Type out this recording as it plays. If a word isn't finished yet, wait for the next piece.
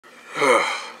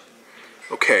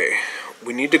Okay,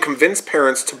 we need to convince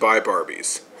parents to buy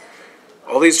Barbies.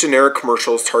 All these generic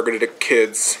commercials targeted at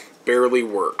kids barely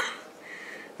work.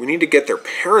 We need to get their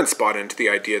parents bought into the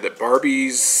idea that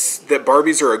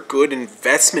Barbies are a good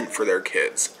investment for their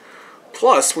kids.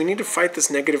 Plus, we need to fight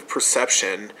this negative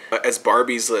perception as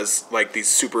Barbies as like these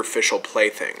superficial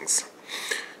playthings.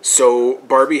 So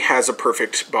Barbie has a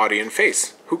perfect body and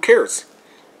face. Who cares?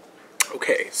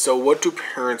 Okay, so what do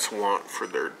parents want for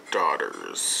their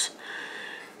daughters?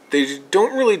 They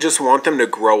don't really just want them to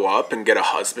grow up and get a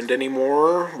husband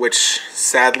anymore, which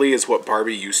sadly is what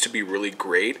Barbie used to be really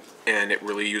great, and it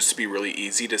really used to be really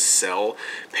easy to sell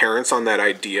parents on that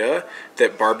idea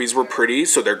that Barbies were pretty,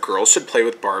 so their girls should play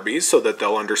with Barbies so that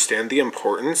they'll understand the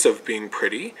importance of being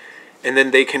pretty, and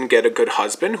then they can get a good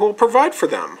husband who will provide for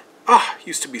them.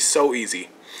 Used to be so easy.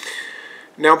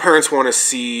 Now parents want to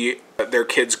see their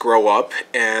kids grow up,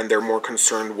 and they're more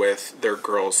concerned with their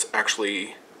girls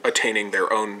actually attaining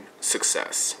their own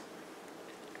success.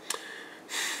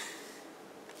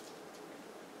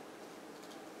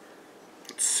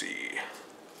 Let's see.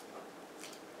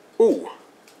 Ooh.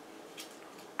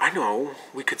 I know.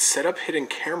 We could set up hidden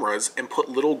cameras and put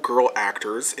little girl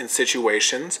actors in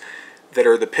situations that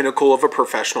are the pinnacle of a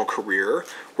professional career,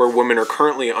 where women are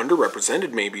currently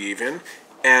underrepresented maybe even,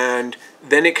 and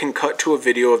then it can cut to a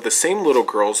video of the same little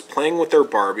girls playing with their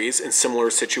Barbies in similar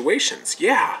situations.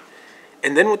 Yeah.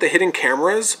 And then with the hidden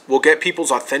cameras, we'll get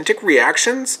people's authentic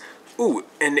reactions. Ooh,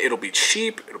 and it'll be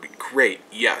cheap, it'll be great,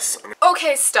 yes.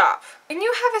 Okay, stop. When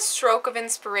you have a stroke of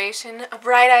inspiration, a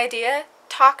bright idea,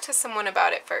 talk to someone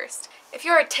about it first. If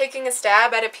you are taking a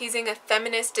stab at appeasing a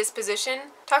feminist disposition,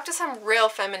 talk to some real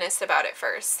feminist about it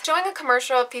first. Showing a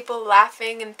commercial of people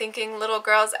laughing and thinking little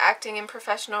girls acting in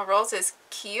professional roles is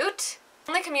cute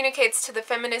only communicates to the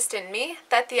feminist in me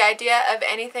that the idea of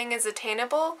anything is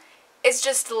attainable is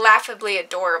just laughably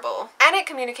adorable. And it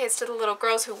communicates to the little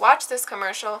girls who watch this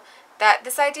commercial that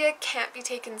this idea can't be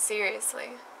taken seriously.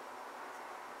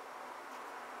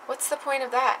 What's the point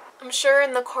of that? I'm sure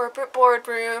in the corporate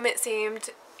boardroom it seemed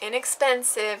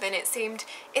inexpensive and it seemed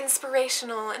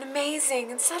inspirational and amazing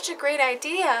and such a great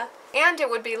idea. And it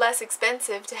would be less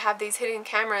expensive to have these hidden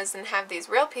cameras and have these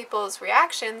real people's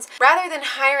reactions rather than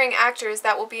hiring actors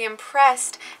that will be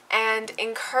impressed and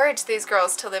encourage these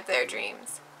girls to live their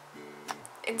dreams.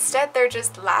 Instead, they're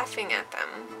just laughing at them,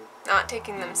 not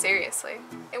taking them seriously.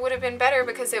 It would have been better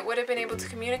because it would have been able to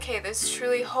communicate this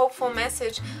truly hopeful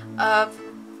message of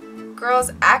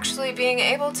girls actually being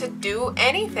able to do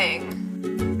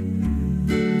anything.